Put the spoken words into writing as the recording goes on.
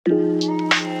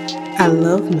I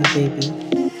love my baby.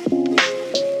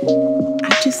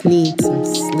 I just need some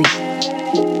sleep.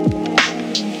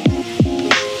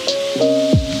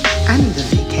 I need a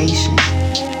vacation.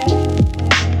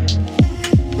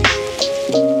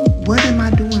 What am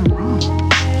I doing wrong?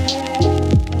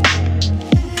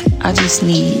 I just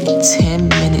need 10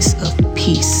 minutes of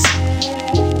peace.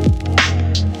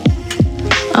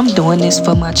 I'm doing this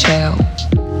for my child.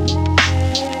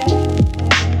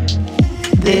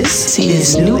 This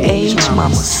is New Age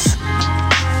Mamas.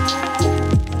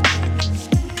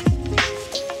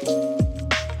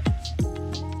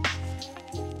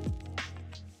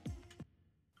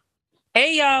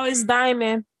 Hey y'all, it's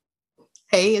Diamond.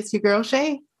 Hey, it's your girl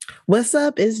Shay. What's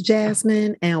up? It's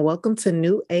Jasmine, and welcome to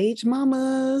New Age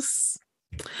Mamas.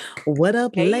 What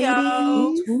up, Hey,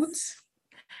 ladies? y'all.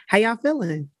 How y'all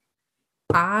feeling?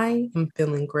 I am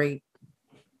feeling great.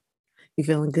 You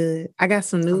feeling good? I got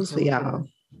some news for y'all.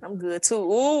 I'm good too.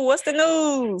 Ooh, what's the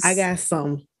news? I got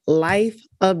some life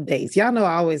updates. Y'all know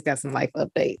I always got some life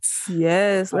updates.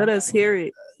 Yes, let us hear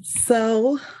it.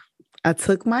 So I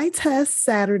took my test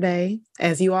Saturday.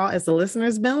 As the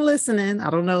listeners been listening, I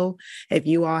don't know if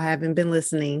you all haven't been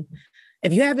listening.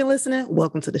 If you have been listening,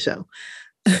 welcome to the show.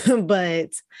 But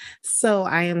so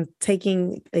I am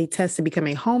taking a test to become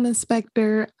a home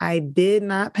inspector. I did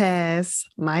not pass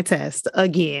my test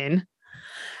again.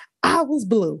 I was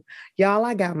blue. Y'all,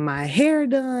 I got my hair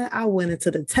done. I went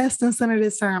into the testing center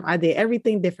this time. I did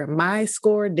everything different. My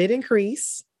score did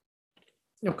increase.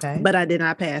 Okay. But I did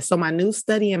not pass. So my new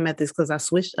studying methods, because I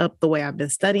switched up the way I've been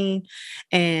studying.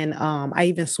 And I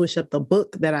even switched up the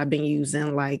book that I've been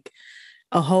using, like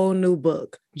a whole new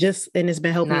book. And it's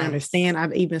been helping me understand.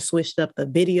 I've even switched up the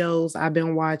videos I've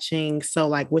been watching.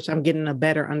 So which I'm getting a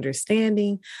better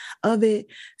understanding of it.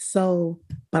 So,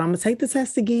 but I'm going to take the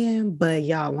test again. But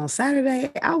y'all, on Saturday,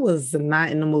 I was not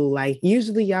in the mood. Like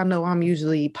usually, y'all know I'm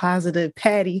usually positive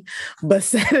Patty. But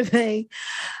Saturday,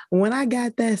 when I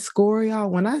got that score, y'all,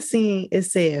 when I seen it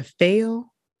said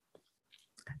fail,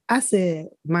 I said,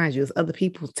 mind you, there's other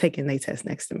people taking their test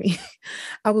next to me.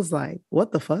 I was like,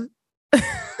 what the fuck?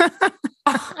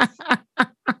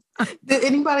 Did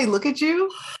anybody look at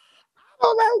you?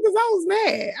 Oh, no, because I was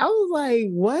mad. I was like,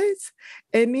 what?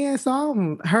 And then so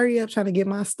I'm hurry up trying to get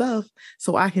my stuff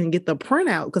so I can get the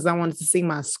printout because I wanted to see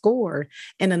my score.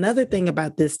 And another thing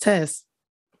about this test,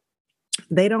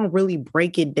 they don't really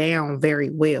break it down very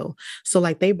well. So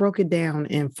they broke it down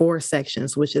in 4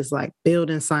 sections, which is like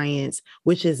building science,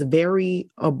 which is very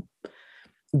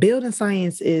building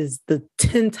science is the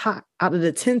 10 top out of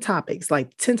the 10 topics.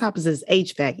 10 topics is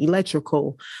HVAC,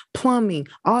 electrical, plumbing,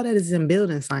 all that is in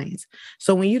building science.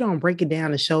 So when you don't break it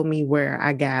down and show me where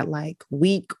I got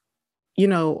weak,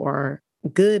 or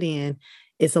good in,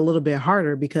 it's a little bit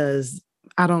harder because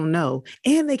I don't know.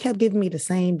 And they kept giving me the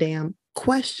same damn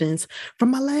questions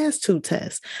from my last 2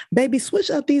 tests. Baby,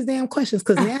 switch up these damn questions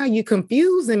because now you're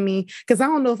confusing me because I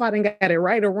don't know if I done got it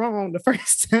right or wrong the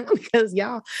first time because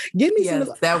y'all give me some.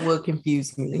 That would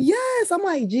confuse me. Yes, I'm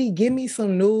like, gee, give me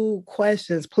some new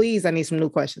questions. Please, I need some new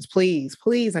questions. Please,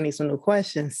 I need some new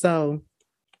questions. So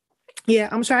yeah,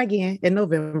 I'm trying again in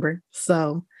November.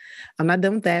 So I'm not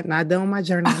done with that. Not done with my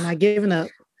journey. I'm not giving up.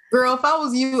 Girl, if I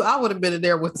was you, I would have been in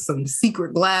there with some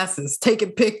secret glasses,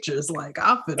 taking pictures. And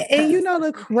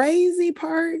the crazy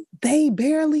part, they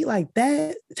barely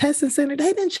that testing center,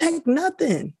 they didn't check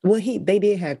nothing. Well, they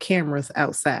did have cameras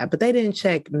outside, but they didn't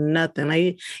check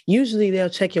nothing. Usually they'll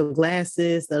check your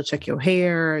glasses, they'll check your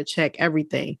hair, check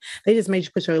everything. They just made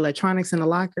you put your electronics in the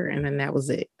locker, and then that was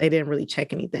it. They didn't really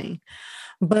check anything.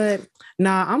 But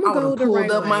I'm gonna go the right way.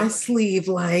 Pulled up my sleeve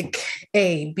like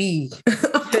A, B.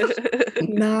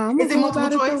 No, I'm gonna go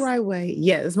about it the right way.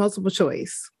 Yeah, it's multiple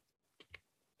choice.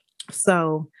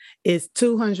 So it's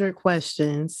 200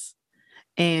 questions.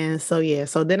 And so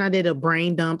then I did a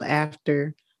brain dump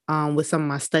after with some of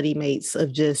my study mates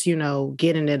of just,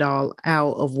 getting it all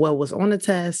out of what was on the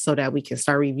test so that we can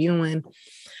start reviewing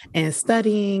and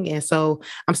studying. And so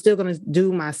I'm still going to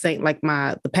do my same,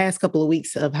 the past couple of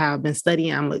weeks of how I've been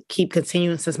studying. I'm going to keep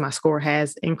continuing since my score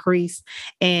has increased.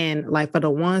 And for the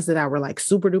ones that I were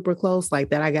super duper close,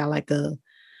 that I got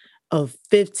a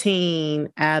 15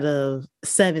 out of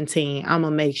 17, I'm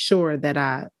going to make sure that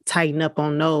I tighten up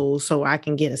on those so I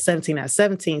can get a 17 out of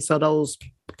 17. So those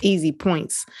easy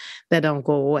points that don't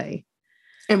go away.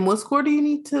 And what score do you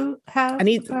need to have? I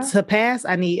need to pass.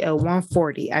 I need a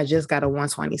 140. I just got a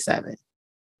 127.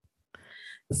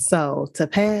 So to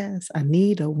pass, I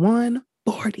need a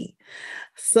 140.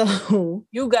 So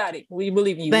you got it. We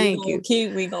believe in you. Thank you.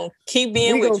 We're gonna keep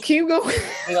being with you.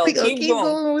 We're gonna keep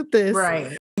going with this.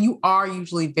 Right. you are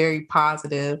usually very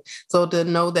positive. So to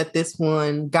know that this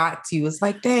one got to you, it's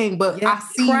like, dang, but I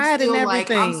see you pride and still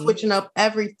like, I'm everything. switching up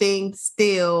everything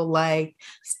still, like,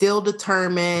 still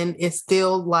determined. It's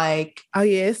still like, Oh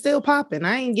yeah, it's still popping.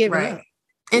 I ain't giving right. up.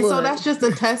 And so Look. that's just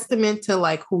a testament to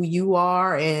like who you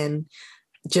are and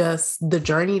just the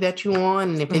journey that you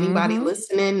on. And if anybody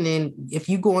listening, and if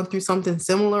you going through something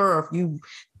similar, or if you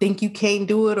think you can't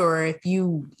do it, or if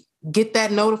you get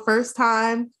that no the first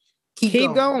time,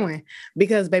 keep going.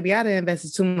 Because baby, I done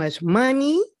invested too much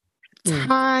money,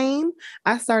 time.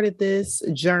 I started this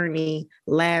journey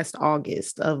last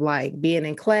August of like being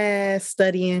in class,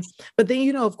 studying. But then,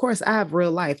 you know, of course, I have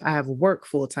real life. I have work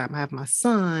full time. I have my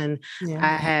son.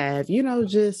 I have, you know,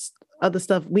 just other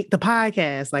stuff. The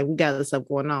podcast, like we got other stuff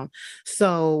going on.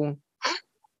 So,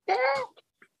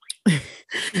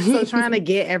 so trying to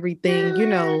get everything, you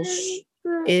know,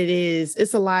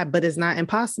 it's a lot, but it's not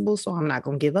impossible. So I'm not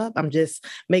going to give up. I'm just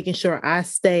making sure I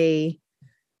stay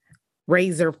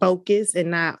razor focused and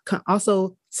not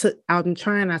I'm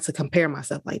trying not to compare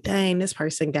myself like, dang, this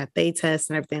person got their test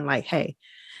and everything. Like, hey,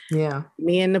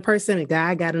 me and the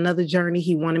guy got another journey.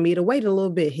 He wanted me to wait a little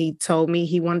bit. He told me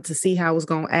he wanted to see how I was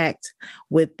going to act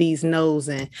with these no's.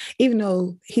 And even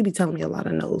though he be telling me a lot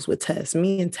of no's with Tess,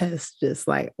 me and Tess just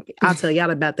like, I'll tell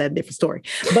y'all about that different story.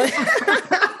 But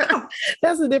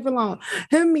that's a different long.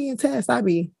 Me and Tess,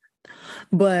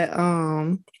 but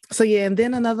so yeah, and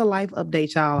then another life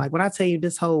update, y'all. Like when I tell you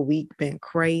this whole week been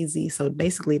crazy. So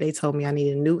basically they told me I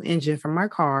need a new engine for my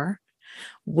car,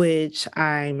 which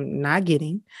I'm not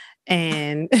getting.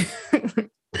 And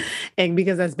and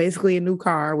because that's basically a new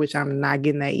car, which I'm not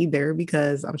getting that either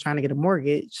because I'm trying to get a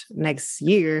mortgage next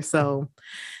year. So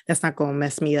that's not going to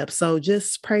mess me up. So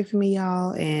just pray for me,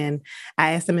 y'all. And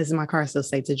I asked them, is my car still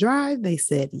safe to drive? They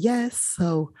said yes.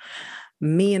 So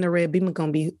me and the red beam are going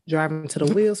to be driving till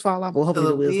the wheels fall off. Well, hopefully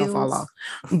the wheels don't fall off.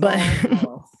 But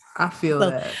I feel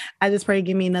that. I just pray to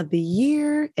give me another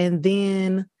year. And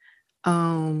then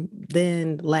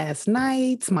last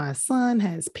night my son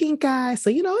has pink eye. So,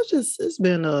 you know, it's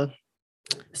been a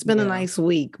nice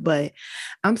week, but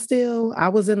I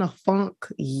was in a funk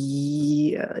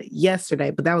yesterday,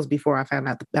 but that was before I found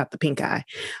out about the pink eye.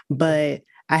 But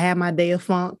I had my day of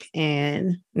funk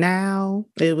and now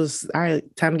it was all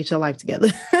right, time to get your life together.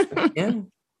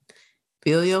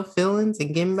 Feel your feelings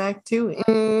and getting back to it.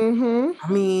 I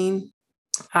mean,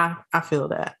 I feel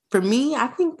that. For me, I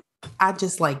think I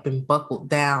just like been buckled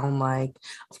down. Like,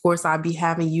 of course, I'd be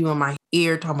having you in my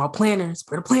ear talking about planners.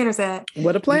 Where the planners at?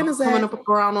 Where the planners at? Coming up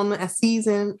around on a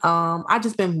season. I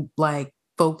just been like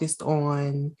focused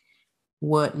on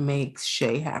what makes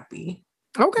Shay happy.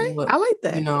 Okay, I like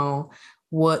that. You know,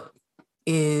 what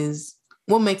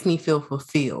makes me feel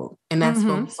fulfilled, and that's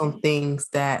focused on things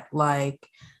that, like,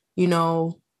 you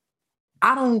know,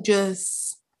 I don't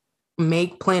just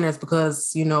make planners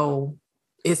because, you know,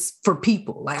 it's for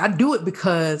people. Like I do it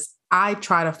because I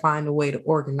try to find a way to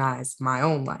organize my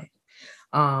own life.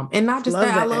 And not just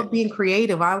that, I love being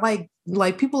creative. I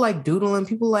like people like doodling,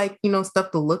 people like, you know,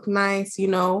 stuff to look nice, you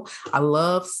know. I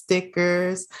love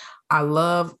stickers. I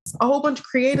love a whole bunch of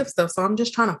creative stuff. So I'm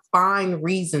just trying to find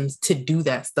reasons to do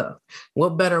that stuff.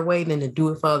 What better way than to do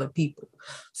it for other people?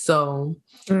 So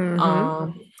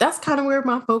that's kind of where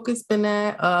my focus been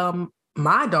at.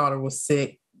 My daughter was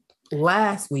sick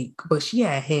last week, but she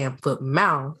had hand, foot,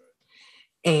 mouth,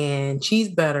 and she's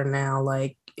better now.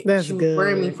 Like that's she was good.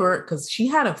 worrying me for it because she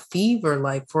had a fever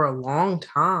like for a long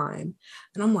time,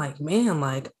 and I'm like, man,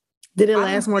 like, did it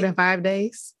last more than 5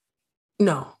 days?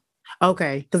 No.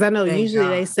 Okay, because I know usually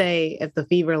they say if the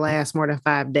fever lasts more than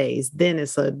 5 days, then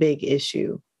it's a big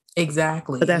issue.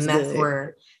 Exactly, but that's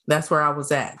where I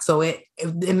was at. So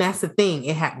and that's the thing.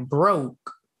 It had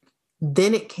broke,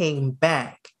 then it came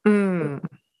back.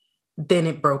 Then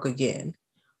it broke again.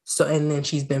 So, and then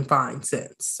she's been fine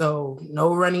since. So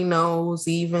no runny nose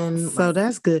even. So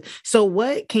that's good. So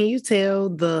what can you tell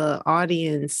the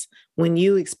audience when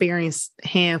you experience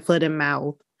hand, foot, and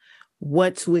mouth,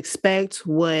 what to expect,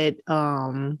 what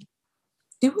treatments?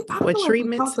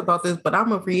 We talked about this, but I'm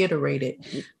going to reiterate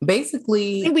it.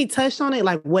 Basically, I think we touched on it,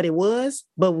 like what it was,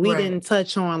 but we didn't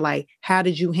touch on like, how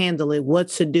did you handle it? What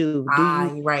to do?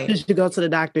 Should you go to the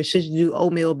doctor? Should you do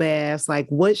oatmeal baths? Like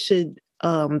what should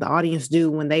the audience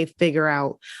do when they figure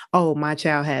out, oh, my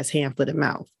child has hand, foot, and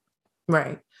mouth?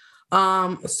 Right.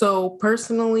 So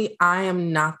personally, I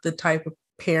am not the type of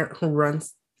parent who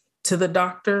runs to the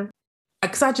doctor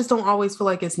because I just don't always feel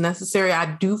like it's necessary. I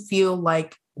do feel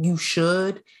like you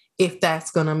should, if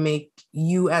that's going to make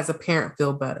you as a parent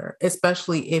feel better,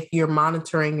 especially if you're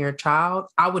monitoring your child.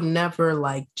 I would never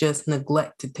like just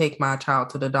neglect to take my child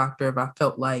to the doctor if I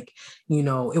felt like,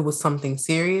 it was something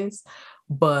serious,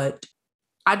 but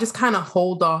I just kind of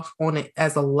hold off on it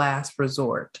as a last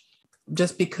resort,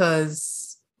 just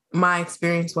because my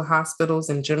experience with hospitals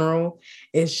in general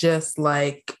is just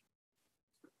like,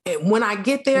 when I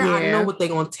get there, I know what they're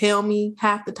going to tell me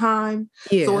half the time.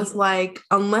 Yeah. So it's like,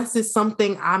 unless it's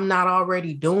something I'm not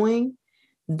already doing,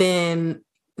 then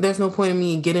there's no point in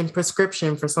me getting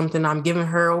prescription for something I'm giving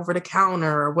her over the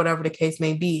counter or whatever the case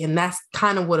may be. And that's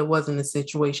kind of what it was in the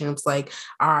situation. It's like,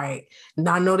 all right,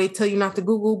 now I know they tell you not to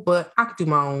Google, but I could do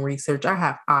my own research. I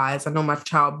have eyes. I know my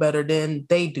child better than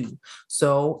they do.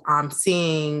 So I'm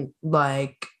seeing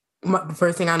like, the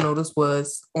first thing I noticed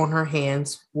was on her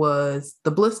hands was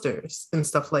the blisters and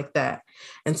stuff like that.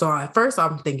 And so at first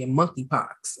I'm thinking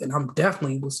monkeypox, and I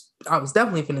was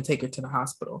definitely going to take her to the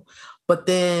hospital. But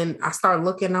then I started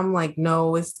looking, I'm like,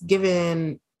 no, it's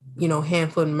given,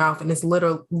 hand, foot, and mouth. And it's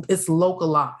localized.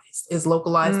 It's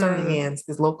localized to her hands.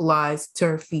 It's localized to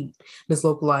her feet. It's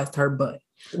localized to her butt.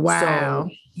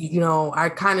 Wow. So, I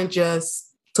kind of just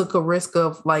took a risk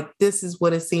of like, this is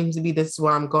what it seems to be. This is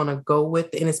what I'm going to go with.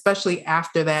 And especially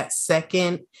after that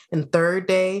second and third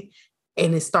day,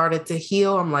 and it started to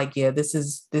heal, I'm like, yeah, this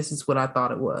is what I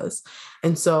thought it was.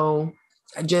 And so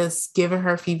I just given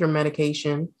her fever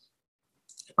medication.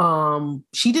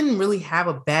 She didn't really have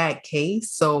a bad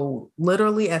case. So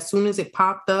literally as soon as it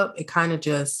popped up, it kind of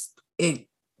it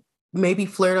maybe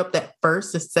flared up that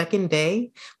first or second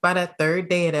day. By that third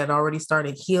day, it had already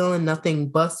started healing. Nothing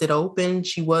busted open.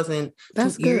 She wasn't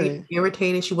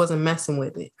irritated. She wasn't messing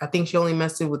with it. I think she only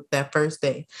messed with that first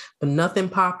day, but nothing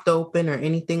popped open or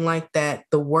anything like that.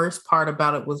 The worst part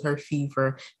about it was her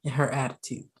fever and her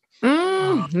attitude.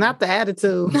 Not the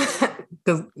attitude.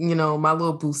 Because, my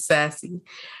little boo sassy.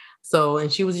 So, and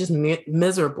she was just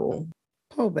miserable.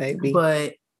 Oh, baby.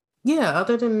 But yeah,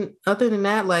 other than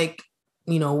that, like,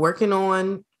 working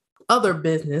on other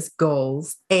business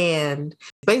goals. And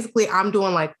basically I'm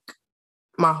doing like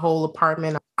my whole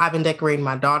apartment. I've been decorating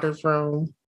my daughter's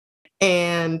room.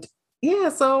 And yeah,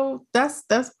 so that's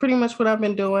pretty much what I've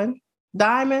been doing.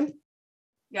 Diamond?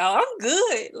 Y'all, I'm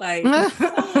good. Like,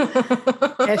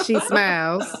 as she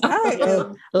smiles.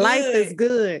 Life is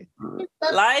good.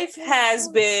 Life has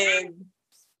been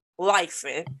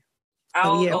lifing. I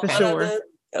don't know for sure.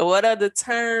 What other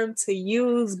term to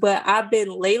use, but I've been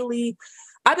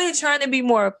trying to be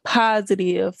more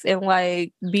positive and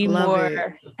like be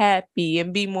more happy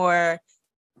and be more,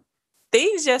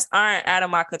 things just aren't out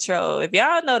of my control. If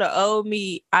y'all know the old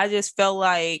me, I just felt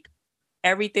like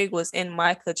everything was in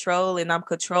my control and I'm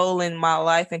controlling my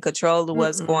life and controlling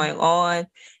what's going on.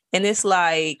 And it's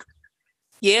like,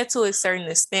 yeah, to a certain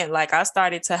extent, like I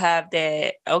started to have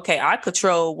that, okay, I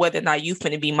control whether or not you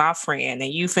finna be my friend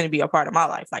and you finna be a part of my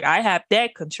life. Like I have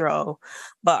that control,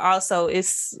 but also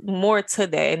it's more to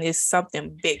that and it's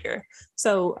something bigger.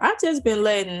 So I've just been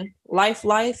letting life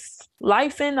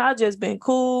in. I've just been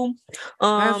cool.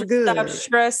 That's good. Stop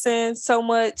stressing so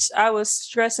much. I was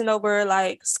stressing over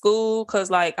like school because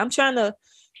like I'm trying to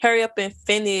hurry up and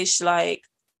finish like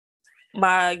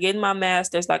getting my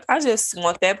master's. Like I just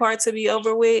want that part to be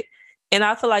over with, and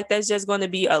I feel like that's just going to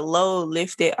be a load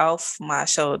lifted off my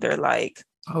shoulder. Like,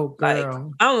 oh girl, like,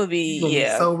 I'm gonna be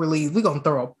so relieved. We're gonna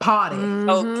throw a party,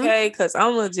 okay? Because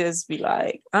I'm gonna just be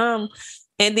like, and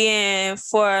then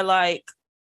for like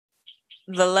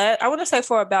I want to say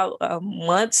for about a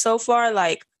month so far,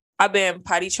 like I've been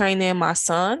potty training my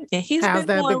son, and he's been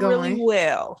doing really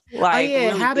well. Like,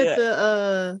 really how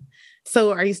did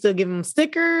so are you still giving them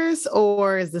stickers,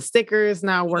 or is the stickers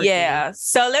not working? Yeah.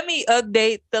 So let me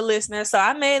update the listeners. So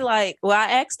I made I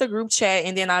asked the group chat,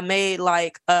 and then I made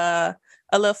like a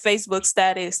little Facebook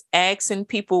status asking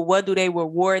people what do they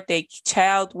reward their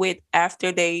child with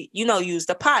after they, use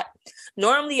the pot.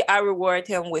 Normally I reward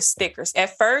him with stickers.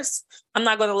 At first, I'm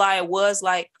not going to lie, it was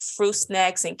like fruit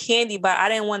snacks and candy, but I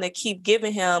didn't want to keep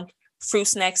giving him fruit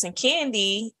snacks and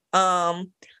candy.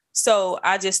 So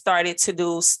I just started to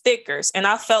do stickers, and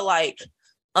I felt like,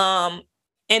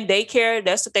 in daycare,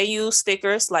 that's what they use,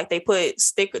 stickers. Like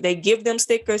they give them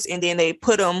stickers and then they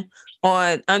put them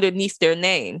on underneath their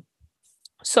name.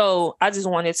 So I just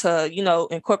wanted to,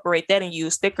 incorporate that and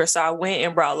use stickers. So I went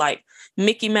and brought like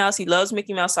Mickey Mouse. He loves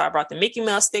Mickey Mouse. So I brought the Mickey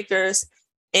Mouse stickers,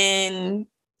 and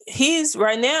he's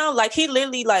right now, like he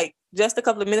literally like just a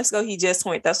couple of minutes ago, he just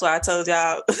went. That's why I told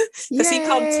y'all. Because he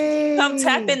come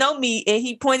tapping on me and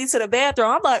he pointed to the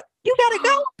bathroom. I'm like, you gotta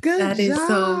go. Good That job. is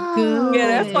so good. Yeah,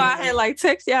 that's why I had like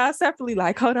text y'all separately,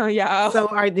 like, hold on, y'all. So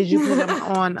did you put him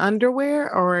on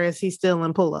underwear or is he still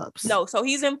in pull-ups? No, so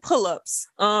he's in pull-ups.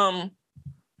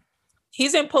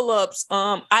 He's in pull-ups.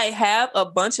 I have a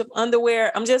bunch of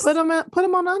underwear. I'm just put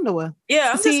him on underwear. Yeah,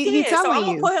 I'm just scared. So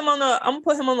I'm you. gonna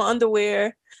put him on the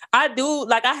underwear. I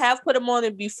have put him on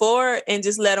it before and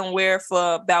just let him wear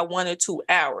for about 1 or 2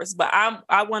 hours. But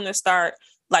I want to start,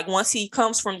 like, once he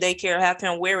comes from daycare, have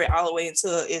him wear it all the way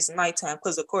until it's nighttime.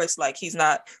 Because of course, like, he's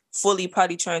not fully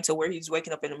potty trained to where he's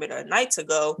waking up in the middle of the night to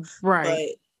go. Right. But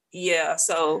yeah,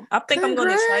 so I think I'm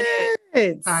gonna try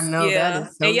that. I know that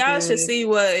is so and y'all good. should see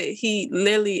what he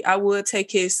literally. I would take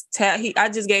his tab. I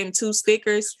just gave him 2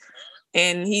 stickers,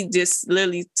 and he just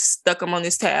literally stuck them on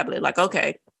his tablet. Like,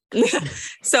 okay.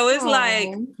 So it's like,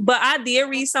 but I did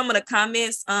read some of the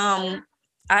comments.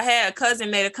 I had a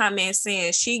cousin made a comment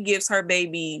saying she gives her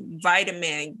baby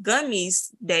vitamin gummies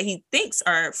that he thinks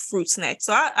are fruit snacks.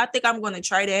 So I think I'm going to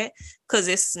try that because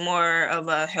it's more of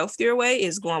a healthier way.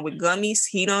 It's going with gummies.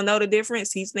 He don't know the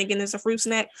difference. He's thinking it's a fruit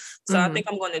snack. So I think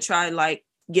I'm going to try like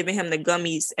giving him the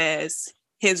gummies as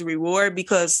his reward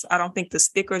because I don't think the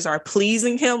stickers are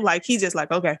pleasing him. Like he's just like,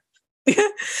 okay.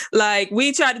 Like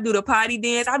we try to do the potty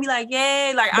dance. I'll be like,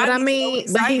 yeah, like but but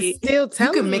he's still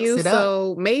telling you, it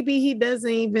so maybe he doesn't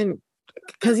even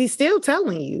because he's still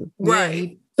telling you.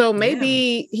 Right. So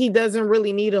maybe he doesn't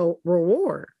really need a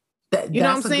reward. That's what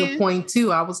I'm saying? A good point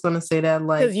too. I was gonna say that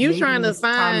like because you're trying to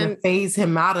time to phase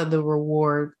him out of the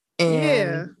reward.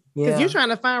 And because you're trying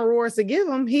to find rewards to give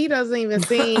him. He doesn't even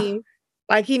seem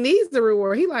like he needs the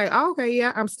reward. He like, oh, okay,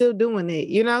 yeah, I'm still doing it,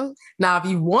 you know? Now, if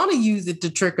you want to use it to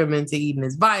trick him into eating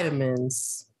his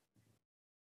vitamins.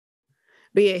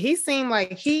 But yeah, he seemed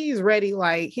like he's ready.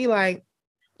 Like, he like,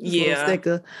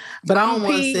 sticker. But I don't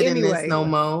want to sit in this no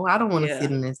more. I don't want to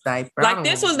sit in this diaper. Like,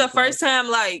 this was the first time,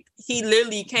 like, he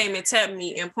literally came and tapped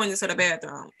me and pointed to the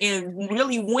bathroom and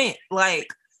really went, like,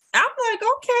 I'm like,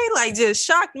 okay, like just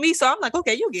shocked me. So I'm like,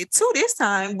 okay, you get 2 this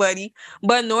time, buddy.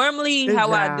 But normally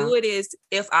I do it is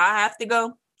if I have to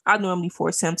go, I normally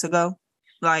force him to go.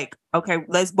 Like, okay,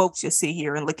 let's both just sit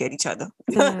here and look at each other.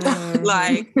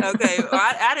 Like, okay,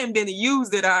 I didn't been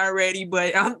used it already,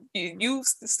 but you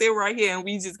sit right here and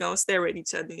we just gonna stare at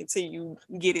each other until you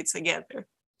get it together.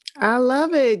 I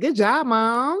love it. Good job,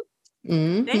 Mom.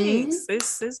 Thanks.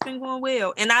 It's been going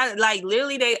well. And I like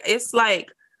literally it's like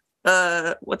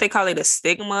what they call it, a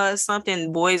stigma or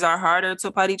something. Boys are harder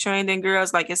to potty train than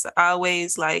girls. Like it's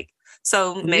always like,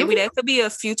 so maybe that could be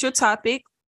a future topic.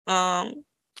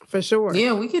 For sure.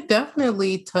 Yeah, we could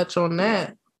definitely touch on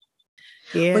that.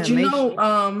 Yeah. But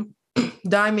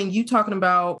Diamond, you talking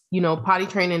about, potty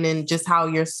training and just how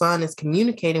your son is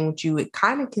communicating with you, it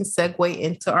kind of can segue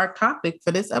into our topic for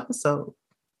this episode.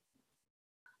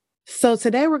 So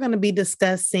today we're going to be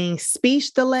discussing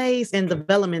speech delays and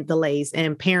development delays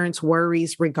and parents'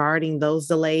 worries regarding those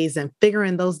delays and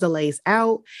figuring those delays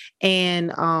out.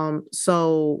 And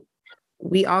so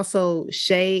we also,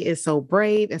 Shay is so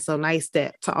brave and so nice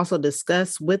to also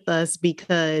discuss with us,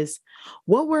 because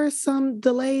what were some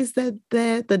delays that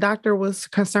the doctor was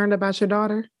concerned about your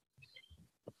daughter?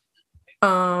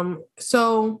 Well,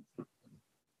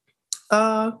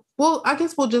 I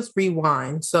guess we'll just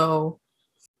rewind. So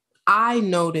I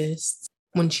noticed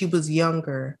when she was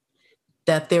younger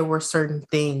that there were certain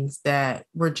things that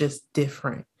were just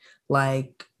different,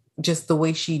 like just the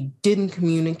way she didn't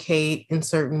communicate in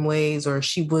certain ways, or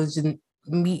she wasn't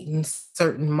meeting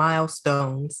certain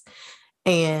milestones.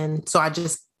 And so I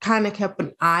just kind of kept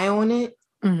an eye on it.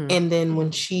 Mm-hmm. And then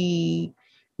when she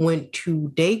went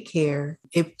to daycare,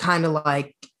 it kind of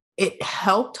like, it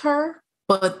helped her,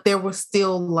 but there was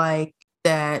still like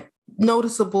that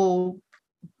noticeable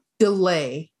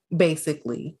delay,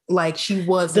 basically. Like she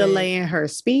wasn't delay in her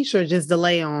speech, or just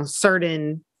delay on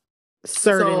certain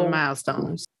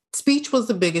milestones. Speech was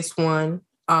the biggest one,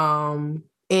 and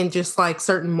just like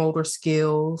certain motor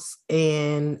skills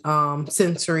and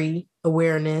sensory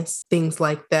awareness, things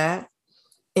like that.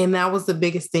 And that was the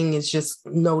biggest thing, is just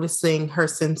noticing her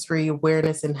sensory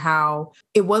awareness and how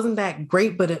it wasn't that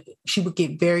great, but she would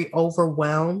get very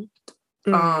overwhelmed.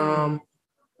 Mm-hmm.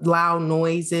 Loud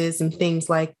noises and things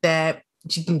like that.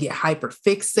 She can get hyper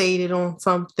fixated on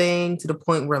something to the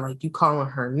point where like you calling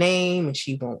her name and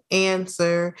she won't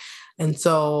answer. And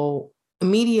so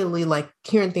immediately, like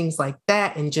hearing things like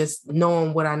that and just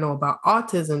knowing what I know about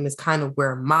autism is kind of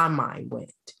where my mind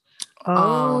went.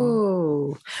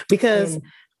 Because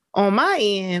on my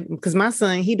end, because my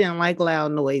son, he didn't like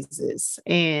loud noises.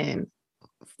 And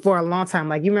for a long time.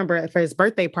 Like, you remember for his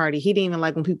birthday party, he didn't even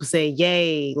like when people say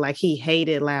yay, like he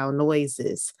hated loud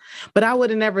noises. But I would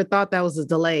have never thought that was a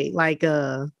delay, like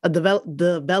a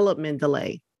development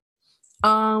delay.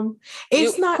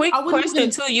 It's not. Quick I wouldn't question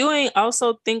even, too. You ain't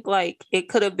also think like it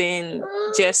could have been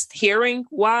just hearing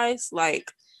wise,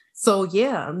 like so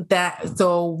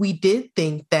we did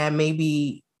think that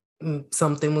maybe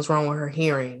something was wrong with her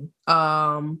hearing.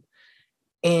 And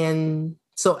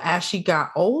so as she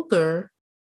got older,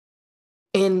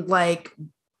 and like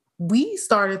we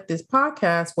started this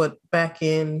podcast,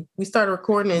 we started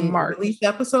recording in March. release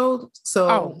episodes.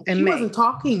 So in she May. wasn't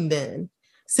talking then.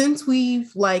 Since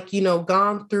we've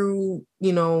gone through,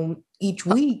 each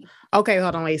week. Okay,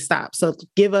 hold on, wait, stop. So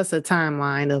give us a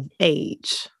timeline of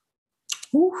age.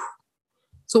 Whew.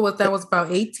 So that was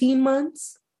about 18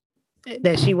 months?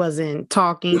 That she wasn't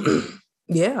talking?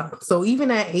 Yeah. So even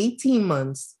at 18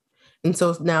 months, and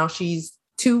so now she's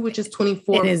 2, which is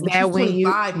 24. And is that when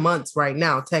 25 months right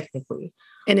now, technically.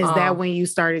 And is that when you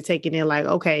started taking it like,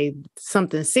 okay,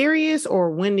 something serious?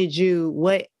 Or when did you,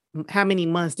 how many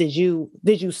months did you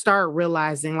start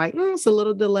realizing like, it's a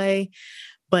little delay,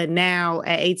 but now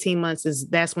at 18 months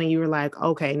that's when you were like,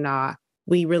 okay, nah,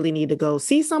 we really need to go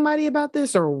see somebody about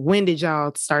this? Or when did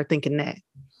y'all start thinking that?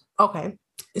 Okay.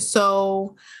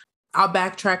 So I'll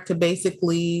backtrack to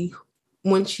basically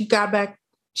when she got back,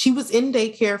 she was in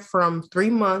daycare from 3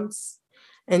 months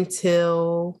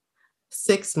until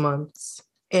 6 months.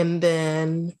 And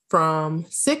then from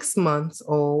 6 months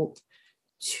old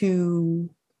to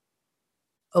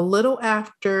a little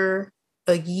after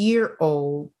a year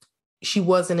old, she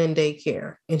wasn't in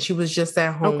daycare and she was just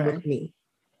at home with me.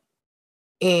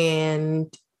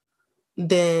 And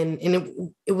then,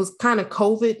 it was kind of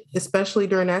COVID, especially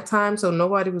during that time. So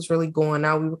nobody was really going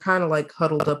out. We were kind of like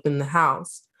huddled up in the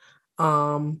house.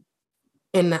 And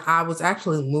I was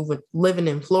actually living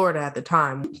in Florida at the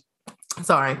time.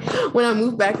 Sorry. When I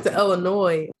moved back to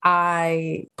Illinois,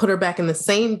 I put her back in the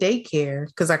same daycare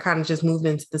because I kind of just moved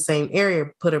into the same area,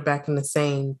 put her back in the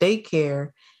same daycare.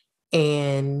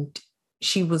 And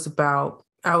she was about,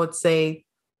 I would say,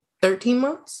 13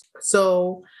 months.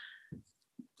 So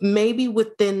maybe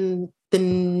within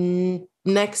the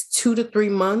next 2 to 3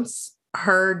 months,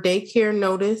 her daycare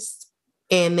noticed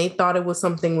and they thought it was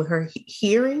something with her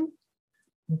hearing.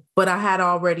 But I had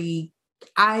already,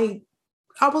 I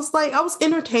was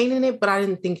entertaining it, but I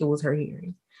didn't think it was her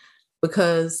hearing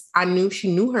because I knew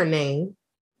she knew her name.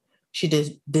 She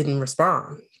just didn't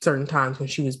respond certain times when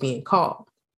she was being called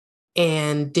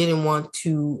and didn't want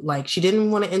to, she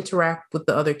didn't want to interact with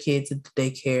the other kids at the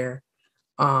daycare.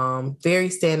 Very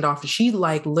standoffish. She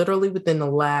literally within the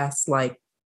last,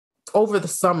 over the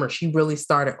summer, she really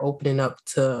started opening up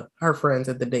to her friends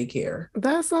at the daycare.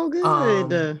 That's so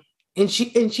good. And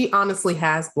she honestly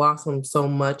has blossomed so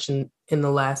much in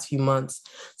the last few months.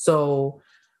 So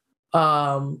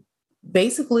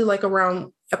basically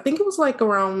around, I think it was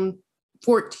around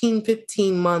 14,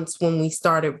 15 months when we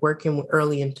started working with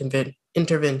early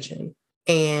intervention.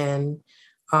 And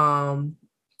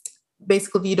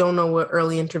basically, if you don't know what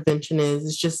early intervention is,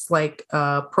 it's just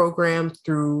a program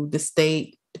through the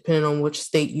state, depending on which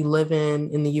state you live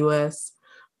in the US.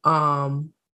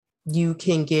 You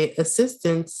can get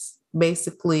assistance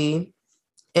basically,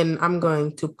 and I'm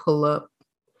going to pull up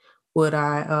what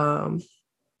I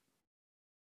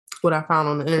found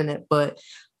on the internet, but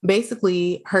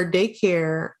basically her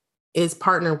daycare is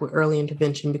partnered with early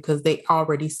intervention because they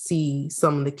already see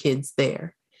some of the kids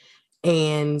there.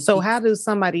 And so how does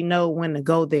somebody know when to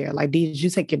go there? Did you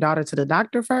take your daughter to the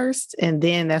doctor first and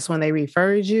then that's when they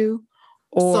referred you?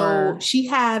 Or so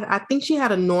I think she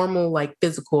had a normal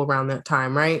physical around that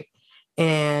time, right?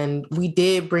 And we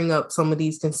did bring up some of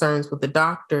these concerns with the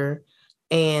doctor,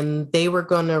 and they were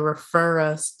going to refer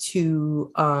us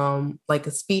to a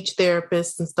speech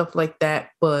therapist and stuff like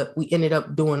that. But we ended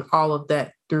up doing all of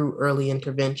that through early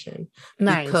intervention.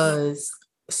 Nice. Because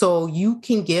so you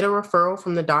can get a referral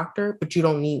from the doctor, but you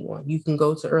don't need one. You can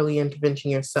go to early intervention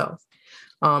yourself.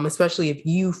 Especially if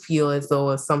you feel as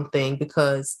though it's something,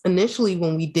 because initially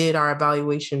when we did our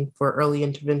evaluation for early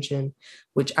intervention,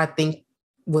 which I think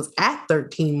was at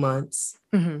 13 months,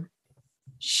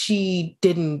 she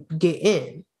didn't get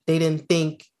in. They didn't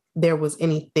think there was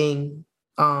anything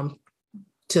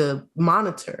to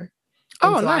monitor.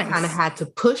 And so nice. I kind of had to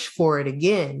push for it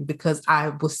again because I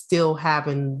was still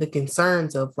having the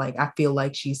concerns of I feel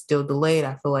like she's still delayed.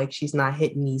 I feel like she's not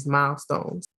hitting these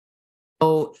milestones.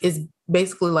 So it's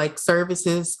basically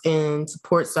services and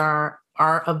supports are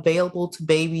available to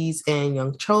babies and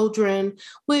young children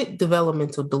with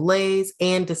developmental delays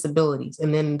and disabilities.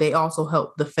 And then they also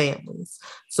help the families.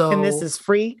 So, and this is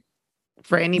free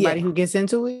for anybody who gets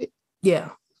into it? Yeah.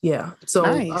 Yeah. So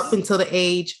up until the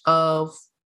age of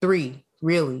 3,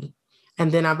 really.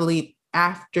 And then I believe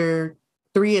after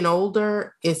 3 and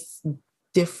older, it's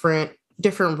different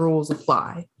rules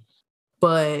apply.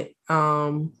 But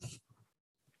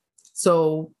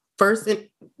so first,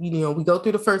 we go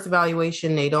through the first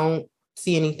evaluation. They don't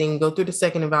see anything. Go through the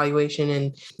second evaluation,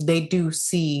 and they do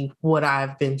see what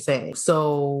I've been saying.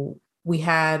 So we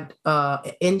had an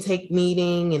intake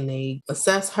meeting, and they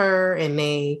assess her, and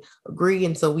they agree.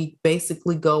 And so we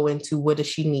basically go into what does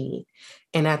she need.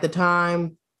 And at the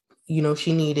time,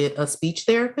 she needed a speech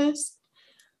therapist,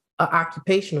 an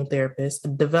occupational therapist, a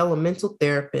developmental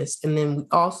therapist, and then we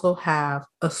also have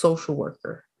a social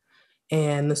worker.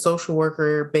 And the social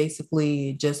worker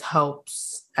basically just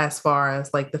helps as far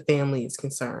as like the family is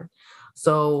concerned.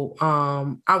 So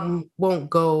I won't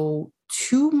go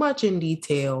too much in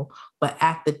detail, but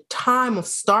at the time of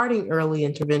starting early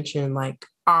intervention, like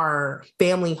our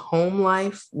family home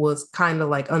life was kind of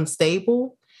like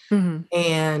unstable. Mm-hmm.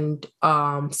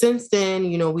 And since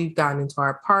then, we've gotten into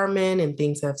our apartment and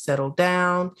things have settled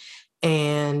down.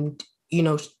 And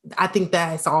I think that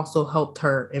has also helped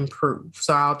her improve.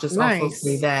 So I'll just also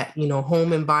say that,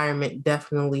 home environment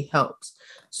definitely helps.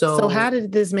 So how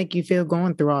did this make you feel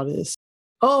going through all this?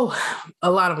 Oh,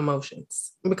 a lot of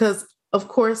emotions. Because, of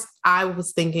course, I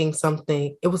was thinking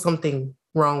it was something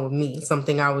wrong with me,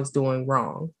 something I was doing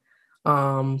wrong.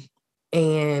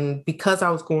 And because I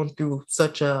was going through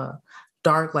such a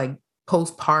dark, like,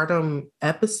 postpartum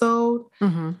episode,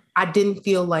 mm-hmm. I didn't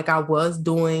feel like I was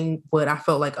doing what I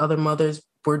felt like other mothers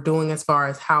were doing as far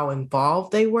as how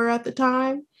involved they were at the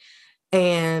time.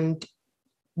 And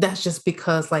that's just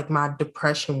because like my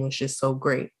depression was just so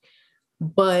great.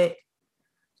 But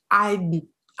I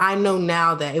know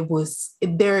now that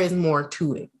there is more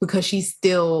to it because she's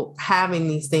still having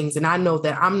these things. And I know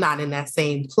that I'm not in that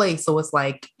same place. So it's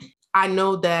like, I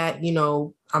know that,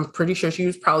 I'm pretty sure she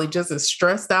was probably just as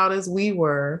stressed out as we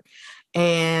were.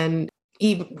 And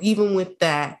even with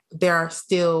that, there are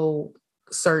still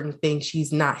certain things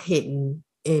she's not hitting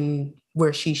in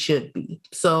where she should be.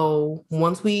 So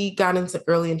once we got into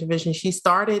early intervention, she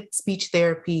started speech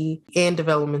therapy and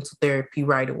developmental therapy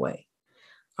right away.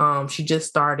 She just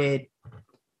started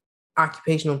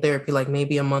occupational therapy like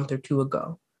maybe a month or 2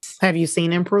 ago. Have you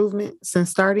seen improvement since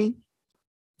starting?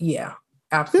 Yeah,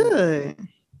 absolutely. Good.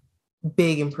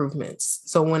 Big improvements.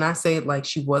 So when I say like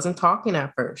she wasn't talking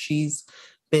at first, she's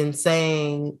been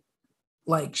saying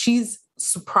like she's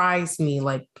surprised me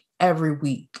like every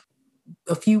week.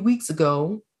 A few weeks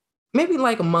ago, maybe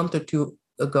like a month or 2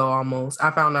 ago almost,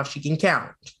 I found out she can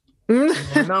count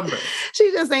numbers.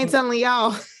 She just ain't telling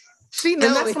y'all. She knows.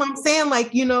 And that's what I'm saying.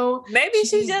 Like, maybe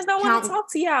she just don't want to talk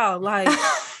to y'all. Like,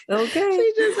 okay.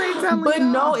 She just ain't telling but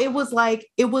y'all. No, it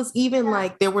was even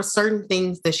like there were certain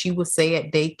things that she would say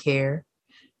at daycare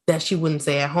that she wouldn't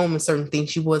say at home, and certain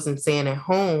things she wasn't saying at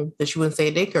home that she wouldn't say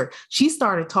at daycare. She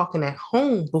started talking at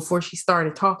home before she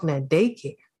started talking at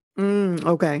daycare.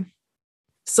 Okay.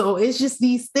 So it's just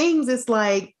these things. It's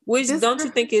like, don't you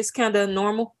think it's kind of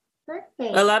normal?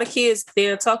 A lot of kids,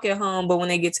 they'll talk at home, but when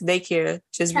they get to daycare,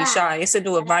 just be shy. It's a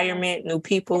new environment, new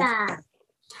people. I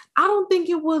don't think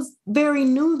it was very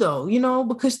new though,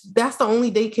 because that's the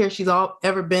only daycare she's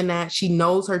ever been at. She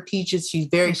knows her teachers. She's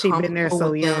very comfortable been there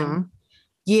so young. Them.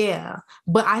 Yeah.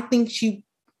 But I think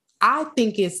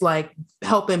it's like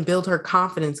helping build her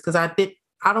confidence because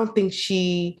I don't think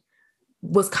she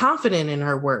was confident in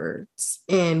her words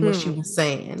and what she was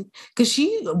saying because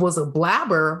she was a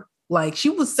blabber. Like she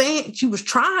was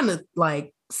trying to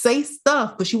like say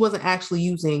stuff, but she wasn't actually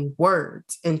using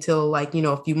words until like,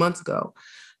 a few months ago.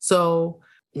 So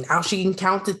now she can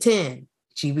count to 10.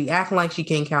 She be acting like she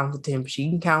can't count to 10, but she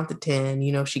can count to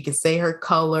 10. She can say her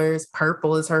colors.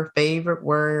 Purple is her favorite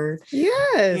word.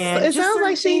 Yes. And it sounds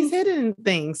like she's hitting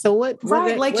things. So what?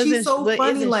 Right. Like she's so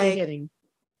funny. Like,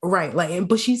 right. Like,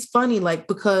 but she's funny, like,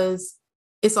 because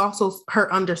it's also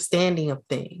her understanding of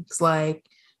things. Like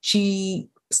she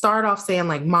started off saying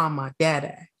like mama,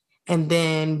 dada. And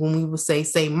then when we would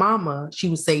say mama, she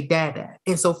would say dada.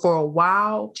 And so for a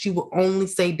while, she would only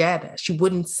say dada. She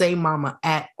wouldn't say mama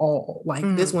at all. Like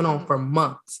this went on for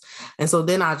months. And so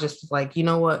then I just was like, you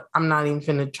know what? I'm not even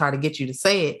finna try to get you to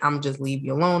say it. I'm just leave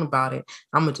you alone about it.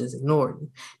 I'm gonna just ignore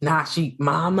you. Nah, she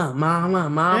mama.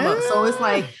 So it's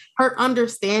like her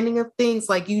understanding of things,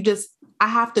 like I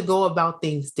have to go about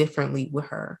things differently with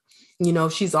her.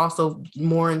 She's also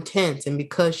more intense. And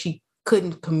because she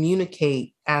couldn't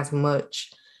communicate as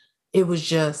much, it was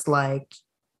just like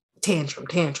tantrum.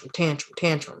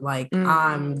 Like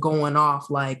I'm going off,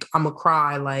 like I'm gonna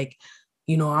cry, like,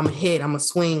 I'm a hit, I'm a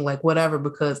swing, like whatever,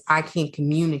 because I can't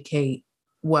communicate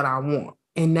what I want.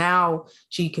 And now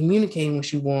she communicating what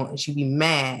she want, and she be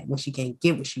mad when she can't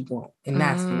get what she want. And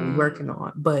that's what we're working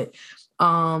on. But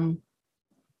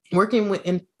working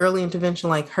with early intervention,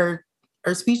 like her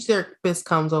speech therapist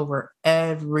comes over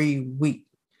every week.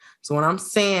 So when I'm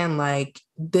saying like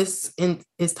this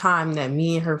is time that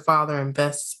me and her father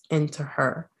invest into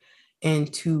her,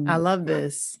 into I love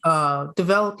this.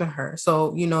 Developing her.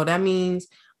 So, that means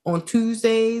on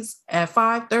Tuesdays at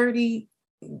 5:30,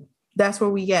 that's where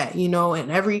we at,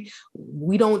 and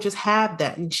we don't just have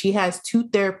that. And she has 2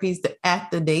 therapies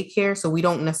at the daycare. So we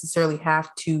don't necessarily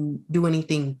have to do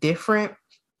anything different,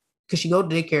 because she go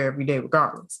to daycare every day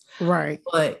regardless. Right.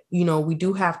 But, we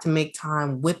do have to make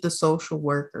time with the social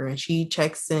worker, and she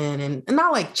checks in, and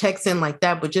not like checks in like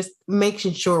that, but just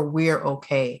making sure we're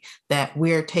okay, that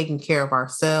we're taking care of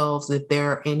ourselves. If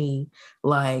there are any,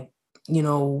 like,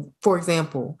 for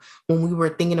example, when we were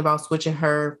thinking about switching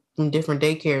her from different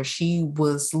daycares, she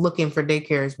was looking for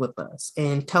daycares with us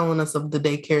and telling us of the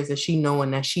daycares that she know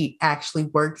and that she actually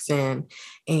works in,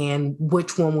 and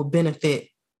which one would benefit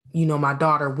my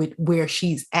daughter with where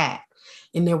she's at.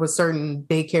 And there were certain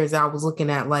daycares that I was looking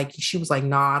at, like she was like,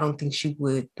 no, I don't think she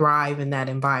would thrive in that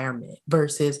environment,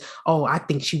 versus, oh, I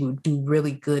think she would do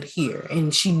really good here.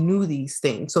 And she knew these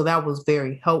things. So that was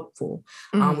very helpful.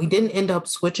 We didn't end up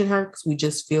switching her because we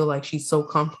just feel like she's so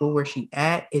comfortable where she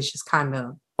at. It's just kind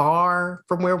of far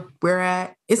from where we're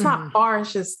at. It's not far.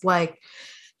 It's just like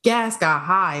gas got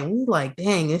high, and we like,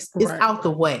 dang, it's Right. out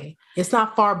the way. It's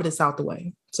not far, but it's out the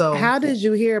way. So how did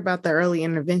you hear about the early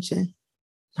intervention?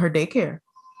 Her daycare.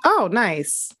 Oh,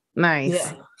 nice.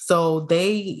 Yeah. So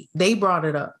they brought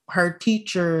it up. Her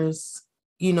teachers,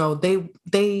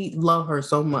 they love her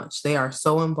so much. They are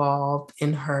so involved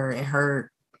in her and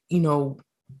her,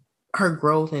 her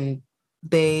growth, and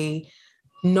they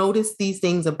notice these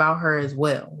things about her as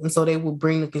well. And so they will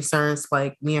bring the concerns,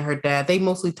 like me and her dad. They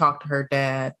mostly talk to her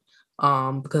dad,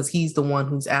 because he's the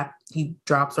one he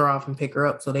drops her off and pick her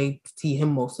up. So they see him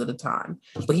most of the time,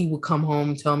 but he would come home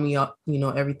and tell me,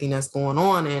 everything that's going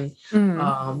on.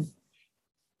 And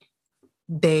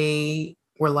they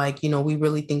were like, we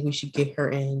really think we should get her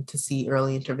in to see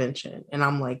early intervention. And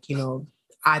I'm like,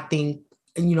 I think,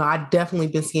 I definitely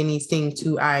been seeing these things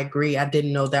too. I agree. I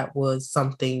didn't know that was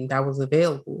something that was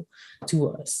available to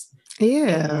us.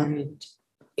 Yeah. And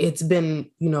it's been,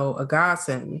 a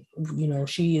godsend.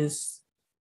 She is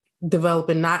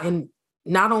developing not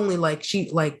only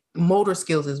like motor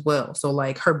skills as well. So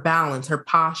like her balance, her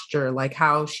posture, like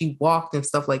how she walked and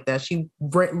stuff like that. She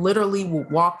literally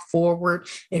would walk forward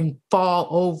and fall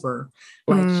over.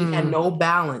 Like she had no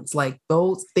balance. Like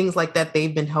those things like that,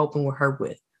 they've been helping with her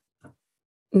with.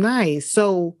 Nice.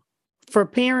 So for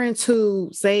parents who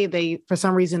say they, for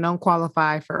some reason, don't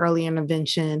qualify for early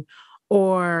intervention,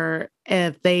 or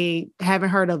if they haven't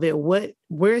heard of it,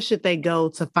 where should they go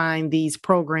to find these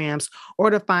programs, or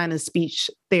to find a speech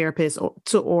therapist,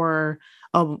 or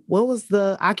what was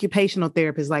the occupational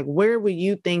therapist? Like, where would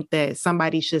you think that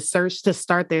somebody should search to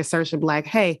start their search of like,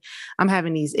 hey, I'm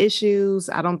having these issues.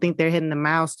 I don't think they're hitting the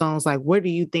milestones. Like, where do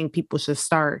you think people should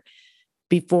start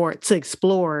before to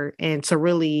explore and to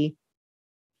really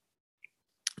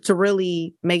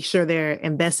make sure they're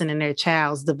investing in their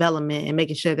child's development and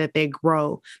making sure that they're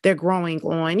growing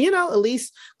on, at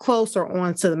least closer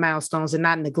on to the milestones, and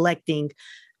not neglecting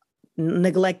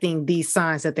these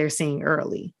signs that they're seeing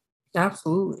early?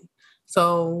 Absolutely.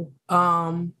 So,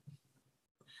 I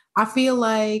feel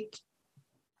like,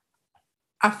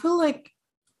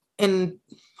 and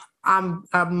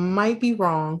I might be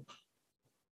wrong.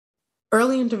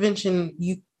 Early intervention,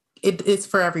 it's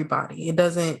for everybody. It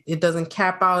doesn't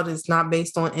cap out. It's not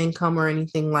based on income or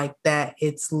anything like that.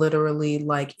 It's literally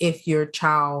like if your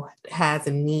child has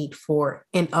a need for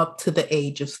and up to the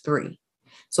age of 3.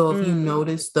 So if you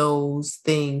notice those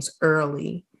things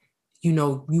early, you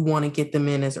want to get them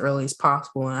in as early as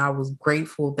possible. And I was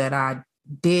grateful that I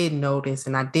did notice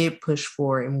and I did push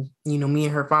for it. And, me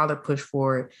and her father pushed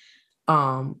for it.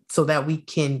 So that we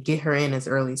can get her in as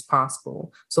early as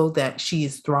possible, so that she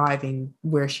is thriving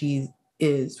where she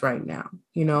is right now,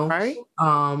 Right.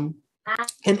 And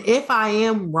if I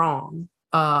am wrong,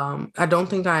 I don't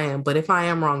think I am, but if I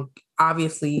am wrong,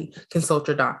 obviously consult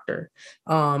your doctor,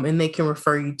 and they can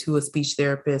refer you to a speech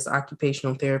therapist,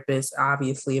 occupational therapist,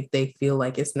 obviously, if they feel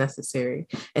like it's necessary.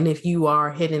 And if you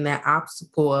are hitting that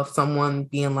obstacle of someone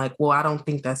being like, well, I don't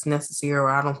think that's necessary, or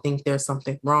I don't think there's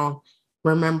something wrong,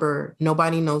 remember,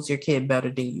 nobody knows your kid better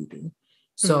than you do.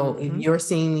 So if you're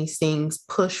seeing these things,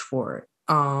 push for it.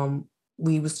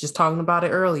 we was just talking about it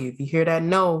earlier. If you hear that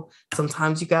no,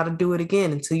 sometimes you got to do it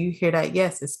again until you hear that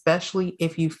yes, especially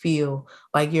if you feel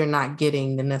like you're not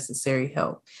getting the necessary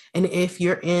help. And if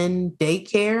you're in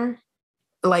daycare,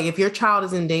 like if your child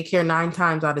is in daycare, 9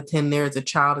 times out of 10, there's a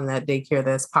child in that daycare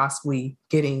that's possibly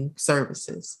getting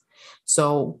services.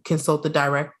 So consult the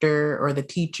director or the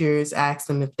teachers, ask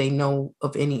them if they know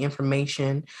of any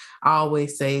information. I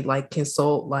always say like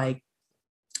consult like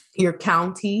your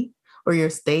county or your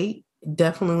state,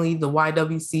 definitely the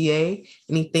YWCA,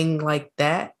 anything like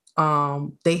that.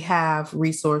 They have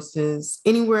resources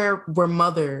anywhere where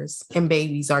mothers and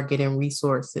babies are getting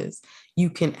resources.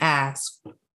 You can ask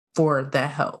for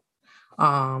that help.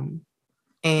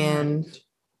 And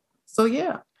so,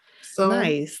 yeah. So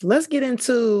nice. Let's get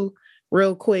into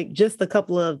real quick, just a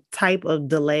couple of type of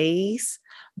delays.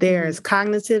 There's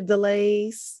cognitive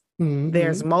delays.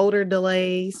 There's motor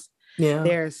delays. Yeah.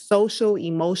 There's social,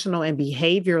 emotional, and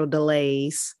behavioral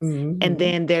delays. And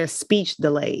then there's speech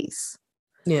delays.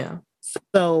 Yeah.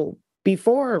 So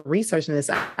before researching this,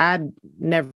 I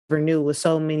never knew with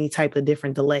so many type of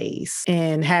different delays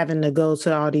and having to go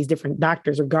to all these different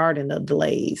doctors regarding the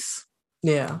delays.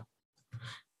 Yeah.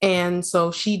 And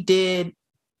so she did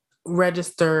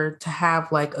register to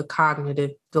have like a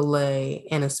cognitive delay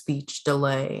and a speech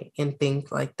delay and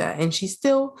things like that. And she's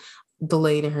still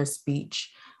delayed in her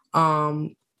speech.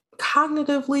 Cognitively,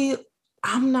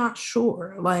 I'm not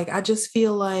sure. Like, I just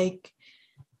feel like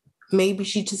maybe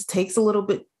she just takes a little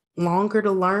bit longer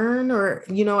to learn, or,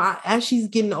 you know, as she's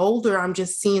getting older, I'm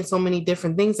just seeing so many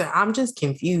different things that I'm just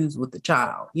confused with the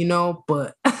child, you know,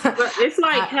 but it's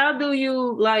like, how do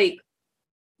you like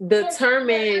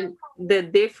determine the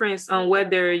difference on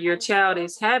whether your child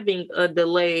is having a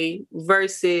delay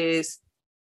versus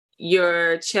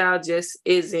your child just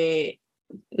isn't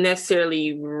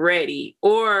necessarily ready,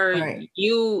 or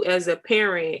you as a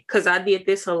parent, because I did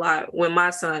this a lot when my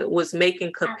son was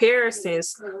making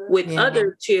comparisons with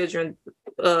other children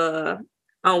on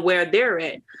where they're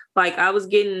at. Like I was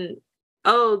getting,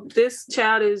 oh, this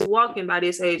child is walking by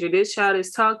this age, or this child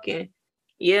is talking.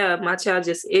 Yeah, my child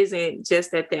just isn't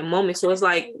just at that moment. So it's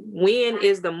like, when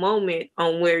is the moment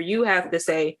on where you have to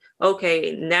say,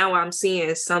 okay, now I'm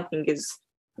seeing something is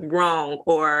wrong,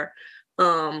 or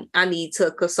I need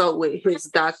to consult with his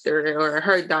doctor or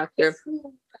her doctor.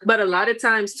 But a lot of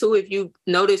times too, if you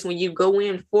notice when you go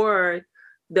in for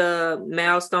the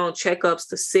milestone checkups,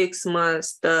 the 6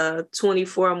 months, the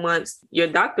 24 months, your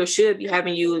doctor should be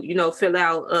having you, you know, fill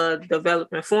out a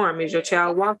development form. Is your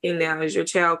child walking now? Is your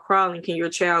child crawling? Can your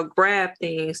child grab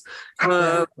things?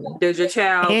 Does your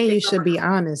child... And you should be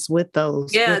honest with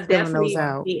those. Yeah, with definitely those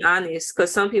out. be honest.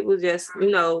 Because some people just,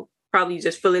 you know, probably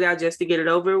just fill it out just to get it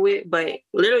over with. But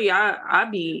literally, I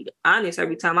be honest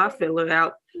every time I fill it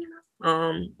out.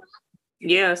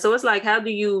 Yeah, so it's like, how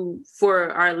do you, for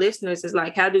our listeners, it's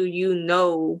like, how do you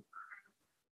know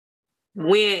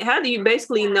how do you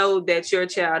basically know that your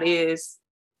child is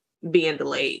being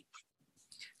delayed?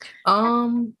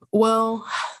 Well,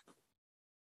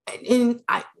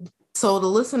 so the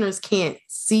listeners can't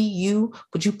see you,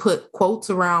 but you put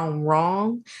quotes around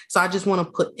wrong. So I just want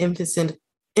to put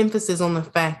emphasis on the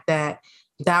fact that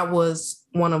was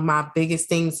one of my biggest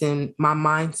things in my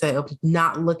mindset of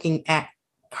not looking at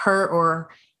her or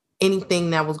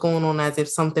anything that was going on as if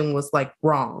something was like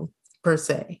wrong per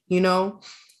se, you know?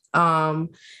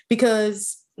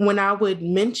 Because when I would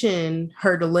mention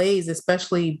her delays,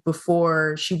 especially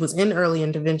before she was in early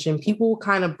intervention, people would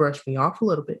kind of brush me off a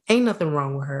little bit. Ain't nothing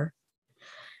wrong with her.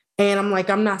 And I'm like,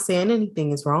 I'm not saying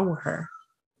anything is wrong with her.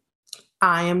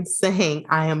 I am saying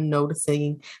I am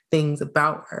noticing things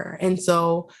about her. And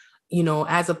so, you know,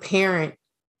 as a parent,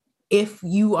 if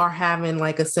you are having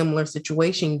like a similar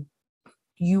situation,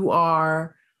 you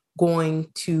are going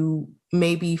to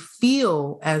maybe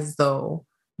feel as though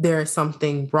there is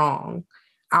something wrong.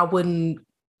 I wouldn't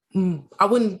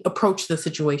approach the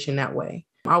situation that way.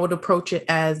 I would approach it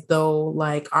as though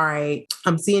like, all right,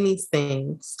 I'm seeing these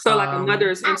things. So like a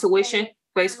mother's intuition,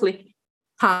 basically.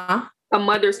 Huh? A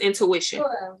mother's intuition.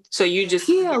 So you just...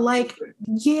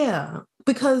 Yeah.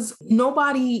 Because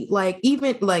nobody, like,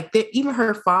 even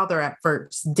her father at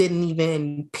first didn't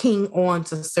even ping on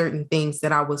to certain things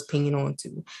that I was pinging on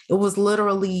to. It was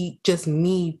literally just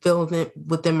me feeling it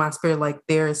within my spirit, like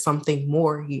there is something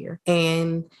more here.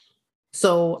 And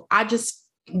so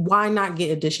why not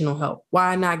get additional help?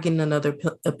 Why not get another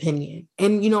opinion?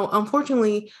 And, you know,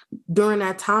 unfortunately, during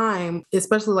that time,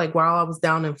 especially like while I was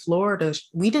down in Florida,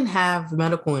 we didn't have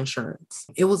medical insurance.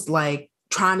 It was like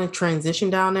trying to transition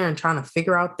down there and trying to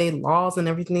figure out their laws and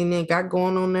everything they got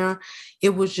going on there,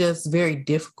 it was just very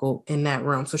difficult in that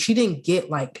realm. So she didn't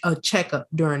get like a checkup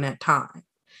during that time.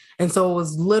 And so it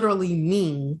was literally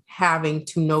me having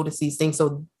to notice these things.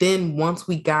 So then once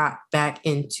we got back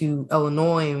into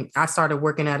Illinois, and I started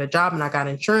working at a job and I got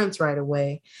insurance right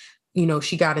away, you know,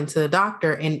 she got into the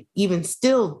doctor, and even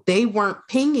still, they weren't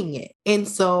pinging it. And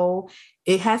so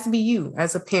it has to be you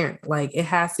as a parent. Like, it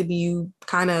has to be you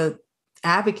kind of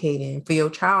advocating for your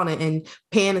child and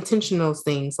paying attention to those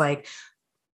things. Like,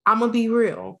 I'm going to be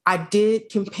real. I did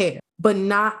compare, but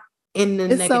not in the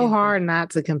negative. It's so hard not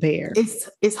to compare.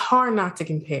 It's hard not to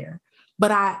compare.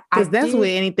 But because that's with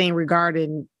anything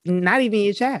regarding not even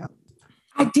your child.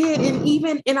 I did.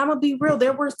 And I'm going to be real.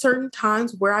 There were certain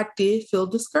times where I did feel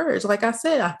discouraged. Like I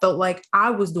said, I felt like I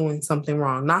was doing something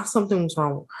wrong, not something was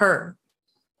wrong with her.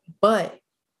 But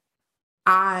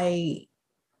the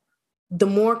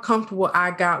more comfortable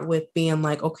I got with being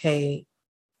like, okay,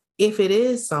 if it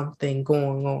is something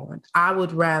going on, I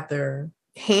would rather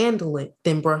handle it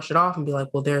than brush it off and be like,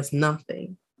 well, there's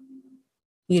nothing,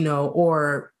 you know,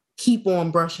 or keep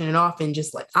on brushing it off and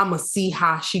just like, I'm going to see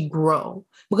how she grow.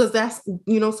 Because that's,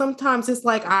 you know, sometimes it's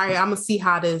like, all right, I'm going to see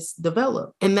how this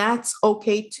develop. And that's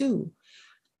okay too.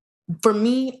 For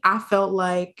me, I felt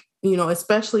like, you know,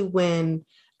 especially when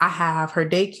I have her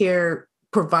daycare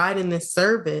providing this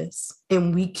service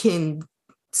and we can,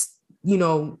 you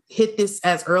know, hit this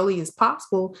as early as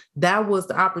possible, that was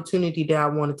the opportunity that I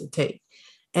wanted to take.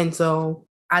 And so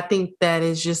I think that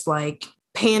is just like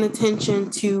paying attention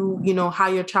to, you know, how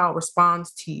your child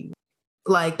responds to you.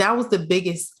 Like, that was the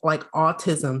biggest like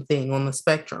autism thing on the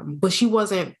spectrum, but she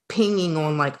wasn't pinging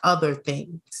on like other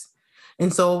things.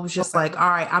 And so it was just like, all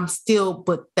right,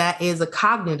 but that is a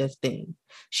cognitive thing.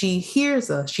 She hears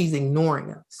us, she's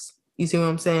ignoring us. You see what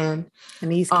I'm saying?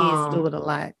 And these kids do it a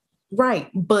lot. Right.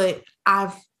 But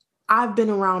I've been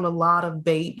around a lot of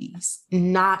babies,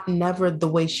 never the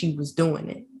way she was doing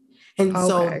it. And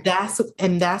so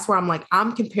that's where I'm like,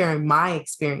 I'm comparing my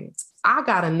experience. I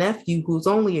got a nephew who's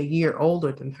only a year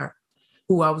older than her,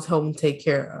 who I was helping take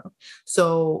care of.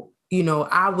 So, you know,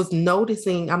 I was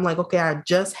noticing, I'm like, okay, I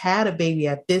just had a baby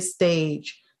at this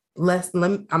stage.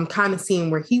 I'm kind of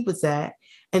seeing where he was at.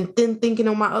 And then thinking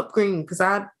on my upbringing, because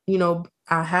I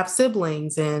have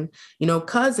siblings and, you know,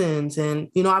 cousins, and,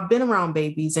 you know, I've been around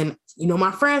babies, and, you know,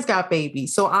 my friends got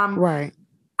babies. So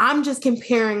I'm just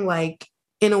comparing, like,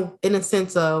 in a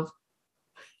sense of,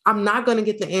 I'm not going to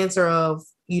get the answer of,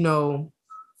 you know,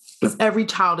 because every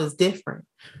child is different.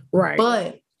 Right.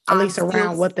 But at least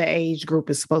around what the age group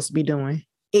is supposed to be doing.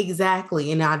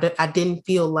 Exactly. And I didn't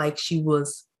feel like she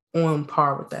was on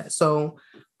par with that. So,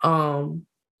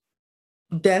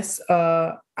 that's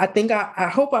I think I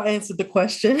hope I answered the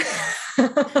question.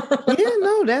 Yeah,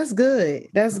 no, that's good.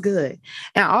 That's good.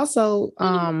 And also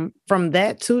from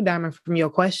that too, Diamond, from your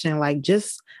question, like,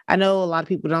 just, I know a lot of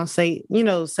people don't say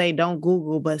don't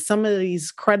Google, but some of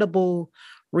these credible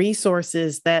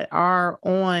resources that are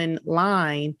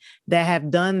online that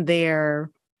have done their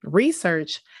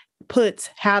research puts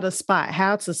how to spot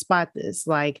this.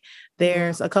 Like,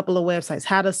 there's a couple of websites,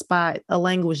 how to spot a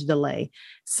language delay,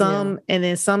 and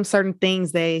then some certain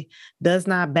things, they does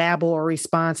not babble or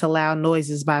respond to loud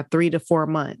noises by 3 to 4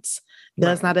 months,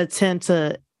 does not attempt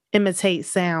to imitate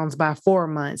sounds by 4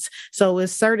 months. So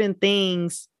it's certain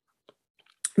things,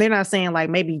 they're not saying like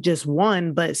maybe just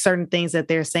one, but certain things that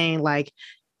they're saying, like,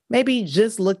 maybe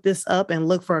just look this up and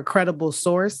look for a credible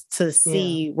source to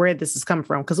see where this is coming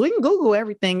from. Because we can Google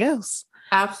everything else.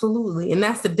 Absolutely. And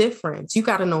that's the difference. You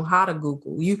got to know how to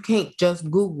Google. You can't just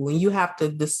Google, and you have to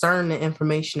discern the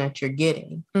information that you're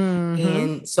getting. Mm-hmm.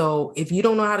 And so if you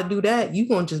don't know how to do that, you're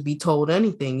going to just be told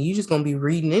anything. You're just going to be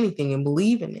reading anything and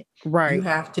believing it. Right. You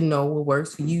have to know what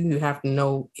works for you. You have to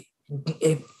know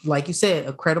if, like you said,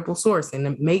 a credible source,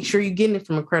 and make sure you're getting it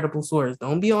from a credible source.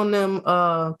 Don't be on them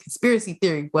conspiracy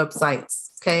theory websites.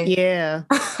 Okay. Yeah.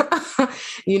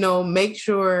 You know, make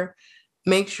sure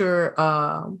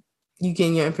you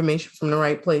get your information from the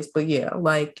right place. But yeah,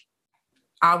 like,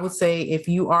 I would say if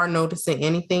you are noticing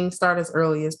anything, start as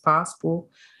early as possible.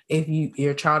 If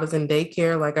your child is in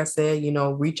daycare, like I said, you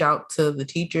know, reach out to the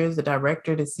teachers, the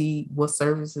director, to see what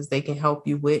services they can help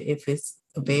you with if it's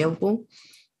available.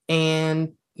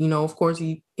 And, you know, of course,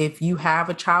 if you have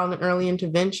a child in early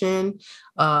intervention,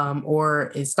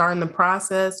 or is starting the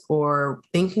process or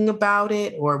thinking about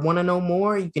it or want to know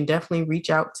more, you can definitely reach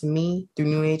out to me through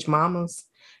New Age Mamas.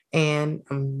 And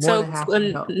I'm more than happy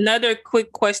to help. Another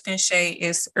quick question, Shay,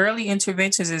 is early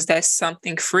interventions, is that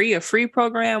something free, a free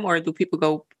program, or do people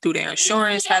go through their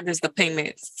insurance? How does the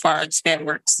payment for that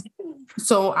works?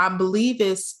 So I believe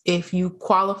it's if you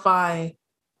qualify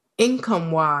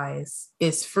income wise,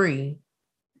 it's free,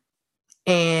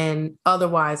 and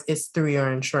otherwise it's through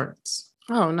your insurance.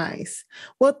 Oh, nice.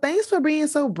 Well, thanks for being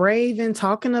so brave and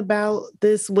talking about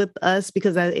this with us,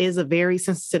 because that is a very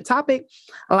sensitive topic.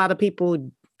 A lot of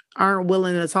people aren't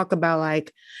willing to talk about,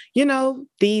 like,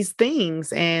 these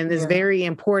things. And it's very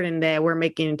important that we're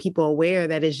making people aware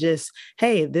that it's just,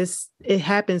 hey, it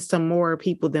happens to more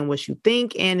people than what you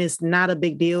think. And it's not a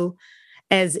big deal,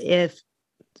 as in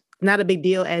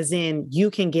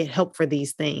you can get help for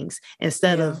these things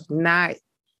instead of not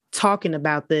talking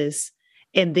about this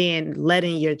and then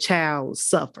letting your child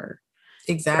suffer.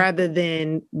 Exactly. Rather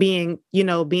than being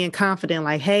confident,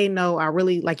 like, hey, no, I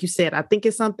really, like you said, I think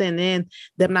it's something, and then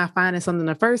them not finding something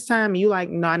the first time, you like,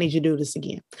 no, I need you to do this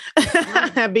again.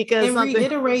 Because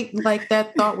reiterate like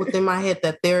that thought within my head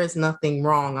that there is nothing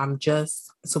wrong. I'm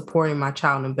just supporting my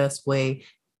child in the best way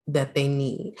that they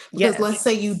need. Because let's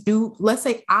say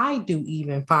I do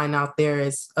even find out there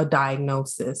is a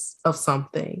diagnosis of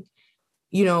something.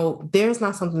 There's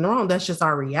not something wrong. That's just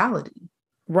our reality.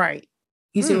 Right.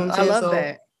 You see what I'm saying? I love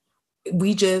that.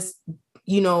 We just,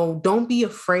 don't be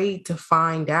afraid to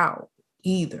find out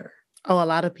either. Oh, a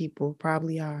lot of people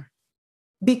probably are.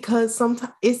 Because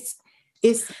sometimes it's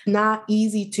not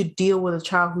easy to deal with a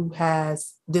child who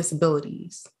has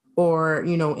disabilities or,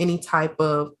 any type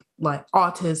of like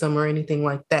autism or anything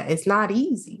like that. It's not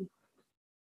easy.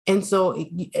 And so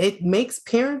it makes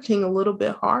parenting a little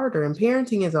bit harder, and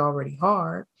parenting is already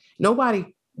hard.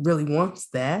 Nobody really wants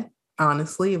that,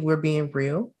 honestly, if we're being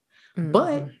real. Mm-hmm.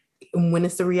 But when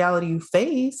it's the reality you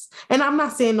face, and I'm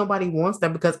not saying nobody wants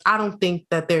that, because I don't think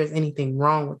that there's anything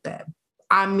wrong with that.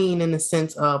 I mean, in the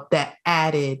sense of that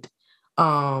added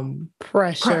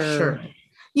pressure.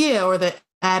 Yeah, or the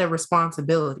added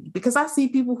responsibility, because I see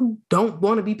people who don't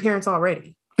want to be parents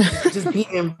already. Just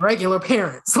being regular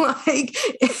parents, like,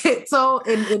 so,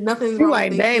 and nothing's wrong.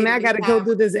 Like, dang, now I got to go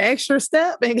do this extra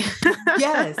step.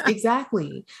 Yes,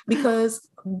 exactly. Because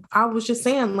I was just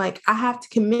saying, like, I have to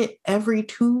commit every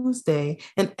Tuesday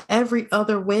and every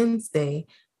other Wednesday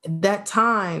that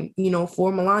time,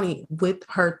 for Milani with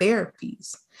her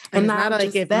therapies. And not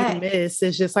like if you miss,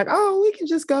 it's just like, oh, we can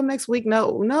just go next week.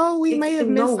 No, we may have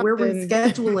missed something. We're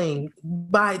rescheduling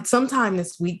by sometime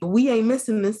this week, but we ain't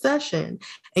missing this session.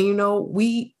 And,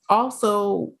 we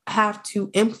also have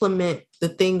to implement the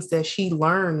things that she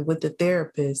learned with the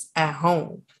therapist at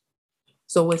home.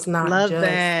 So it's not Love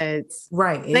that.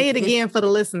 Right. Say it again for the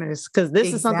listeners, because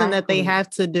this is something that they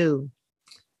have to do.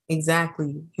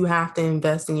 Exactly. You have to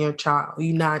invest in your child.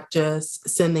 You're not just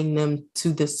sending them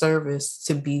to the service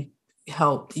to be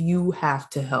helped. You have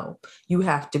to help. You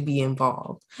have to be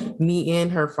involved. Me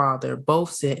and her father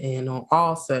both sit in on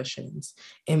all sessions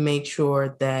and make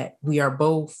sure that we are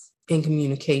both in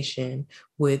communication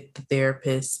with the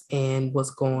therapist and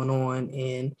what's going on.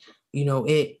 And,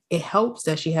 it helps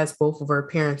that she has both of her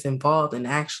parents involved and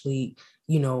actually,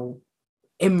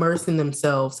 immersing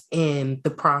themselves in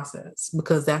the process,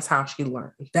 because that's how she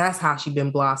learned. That's how she been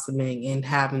blossoming and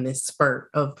having this spurt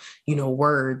of,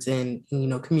 words and,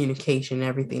 communication and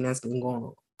everything that's been going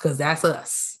on, because that's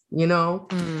us,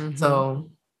 Mm-hmm.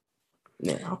 So,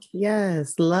 yeah.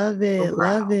 Yes. Love it.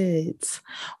 Love it.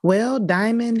 Well,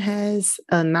 Diamond has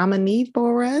a nominee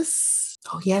for us.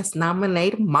 Oh, yes.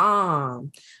 Nominate a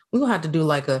mom. We're going to have to do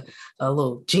like a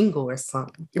little jingle or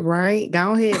something. Right.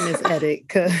 Go ahead, Miss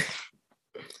Edit.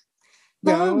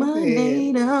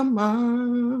 Nominate a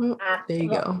mom. There you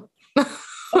go.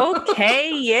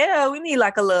 Okay, yeah, we need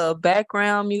like a little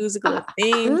background music, a little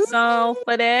theme song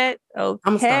for that. Okay,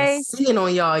 I'm gonna start singing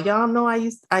on y'all. Y'all know I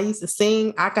used to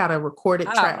sing. I got a recorded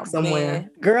track somewhere. Man.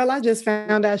 Girl, I just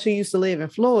found out she used to live in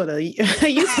Florida.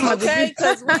 Okay,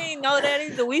 because we didn't know that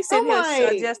either. We sit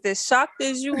here just as shocked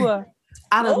as you were.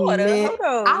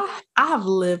 I have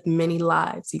lived many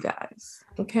lives, you guys.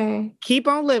 Okay. Keep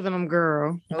on living them,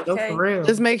 girl. Okay. For real.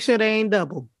 Just make sure they ain't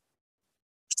double.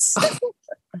 I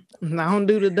don't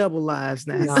do the double lives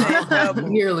now. No, I don't have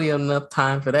nearly enough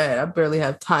time for that. I barely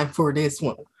have time for this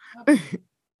one.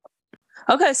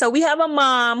 Okay, so we have a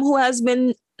mom who has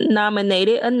been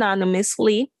nominated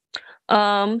anonymously.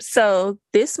 So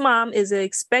this mom is an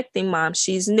expecting mom.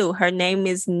 She's new. Her name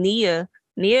is Nia.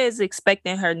 Nia is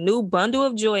expecting her new bundle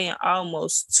of joy in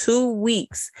almost 2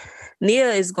 weeks.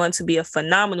 Nia is going to be a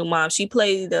phenomenal mom. She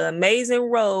played an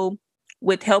amazing role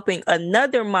with helping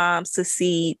another mom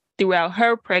succeed throughout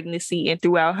her pregnancy and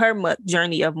throughout her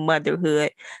journey of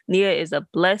motherhood. Nia is a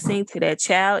blessing to that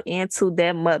child and to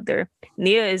that mother.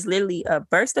 Nia is literally a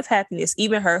burst of happiness.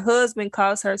 Even her husband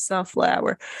calls her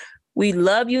Sunflower. We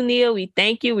love you, Nia. We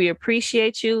thank you. We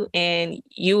appreciate you. And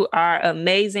you are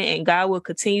amazing. And God will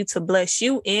continue to bless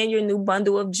you and your new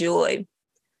bundle of joy.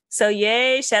 So,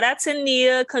 yay. Shout out to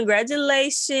Nia.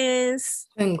 Congratulations.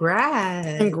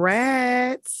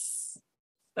 Congrats.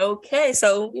 Okay,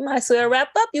 so we might as well wrap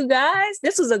up, you guys.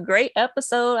 This was a great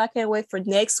episode. I can't wait for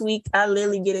next week. I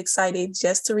literally get excited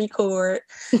just to record.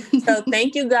 So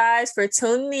thank you guys for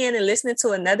tuning in and listening to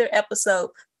another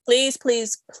episode. Please,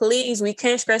 please, please, we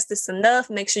can't stress this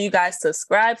enough. Make sure you guys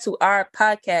subscribe to our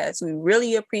podcast. We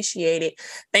really appreciate it.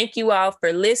 Thank you all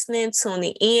for listening,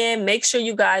 tuning in. Make sure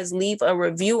you guys leave a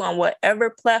review on whatever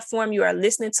platform you are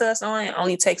listening to us on. It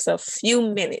only takes a few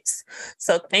minutes.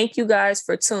 So thank you guys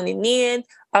for tuning in.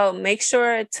 Oh, make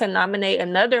sure to nominate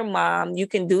another mom. You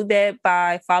can do that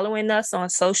by following us on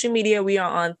social media. We are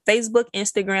on Facebook,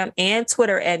 Instagram, and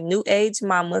Twitter at New Age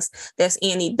Mamas. That's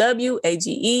NEWAGEMAMAS.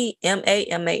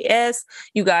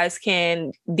 You guys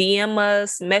can DM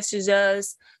us, message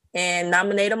us, and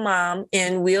nominate a mom.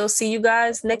 And we'll see you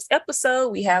guys next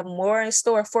episode. We have more in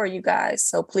store for you guys.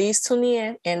 So please tune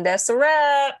in. And that's a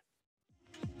wrap.